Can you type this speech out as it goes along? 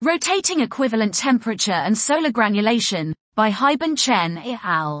Rotating equivalent temperature and solar granulation, by Haiben Chen et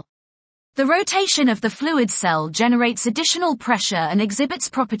al. The rotation of the fluid cell generates additional pressure and exhibits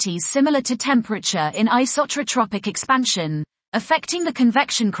properties similar to temperature in isotropic expansion, affecting the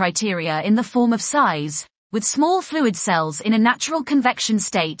convection criteria in the form of size, with small fluid cells in a natural convection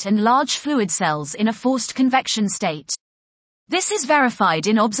state and large fluid cells in a forced convection state. This is verified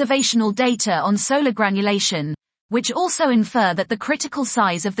in observational data on solar granulation, which also infer that the critical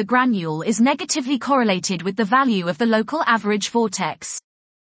size of the granule is negatively correlated with the value of the local average vortex.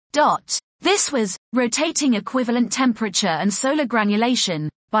 This was Rotating Equivalent Temperature and Solar Granulation,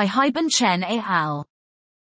 by Haiben Chen et al.